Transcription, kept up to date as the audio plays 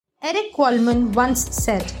Eric Coleman once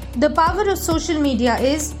said, "The power of social media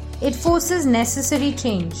is it forces necessary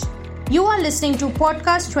change." You are listening to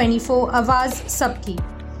Podcast 24 Awaaz Sabki.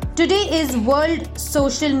 Today is World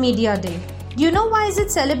Social Media Day. Do you know why is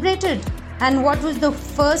it celebrated? And what was the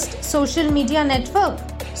first social media network?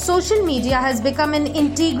 Social media has become an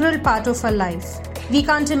integral part of our life. We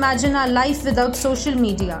can't imagine our life without social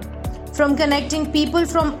media. From connecting people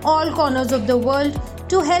from all corners of the world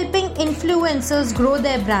to helping influencers grow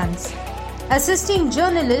their brands, assisting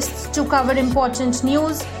journalists to cover important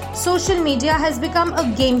news, social media has become a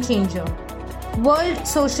game changer. World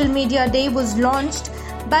Social Media Day was launched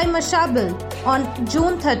by Mashable on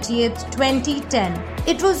June 30th, 2010.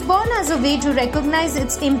 It was born as a way to recognize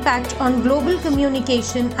its impact on global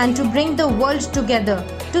communication and to bring the world together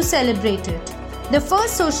to celebrate it. The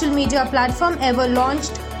first social media platform ever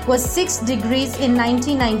launched was 6 Degrees in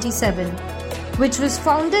 1997, which was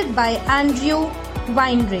founded by Andrew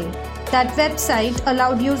Weinrey. That website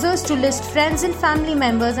allowed users to list friends and family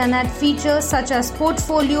members and had features such as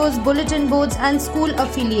portfolios, bulletin boards, and school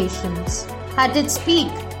affiliations. At its peak,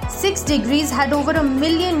 6 Degrees had over 1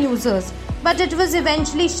 million users, but it was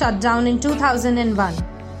eventually shut down in 2001.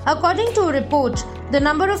 According to a report, the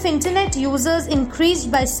number of internet users increased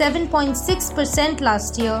by 7.6%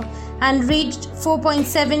 last year and reached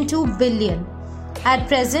 4.72 billion. At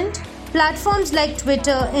present, platforms like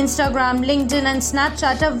Twitter, Instagram, LinkedIn, and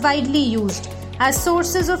Snapchat are widely used as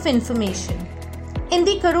sources of information. In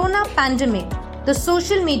the corona pandemic, the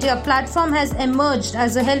social media platform has emerged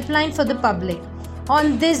as a helpline for the public.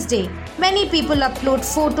 On this day, many people upload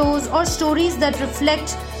photos or stories that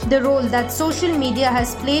reflect the role that social media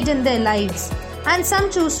has played in their lives, and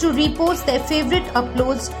some choose to repost their favorite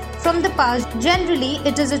uploads from the past. Generally,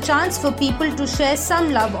 it is a chance for people to share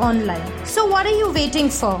some love online. So what are you waiting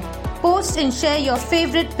for? Post and share your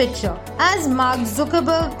favorite picture. As Mark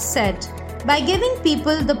Zuckerberg said, by giving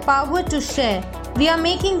people the power to share, we are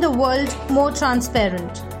making the world more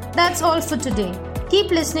transparent. That's all for today. Keep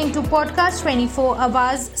listening to Podcast 24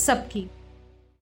 Awaaz Sabki.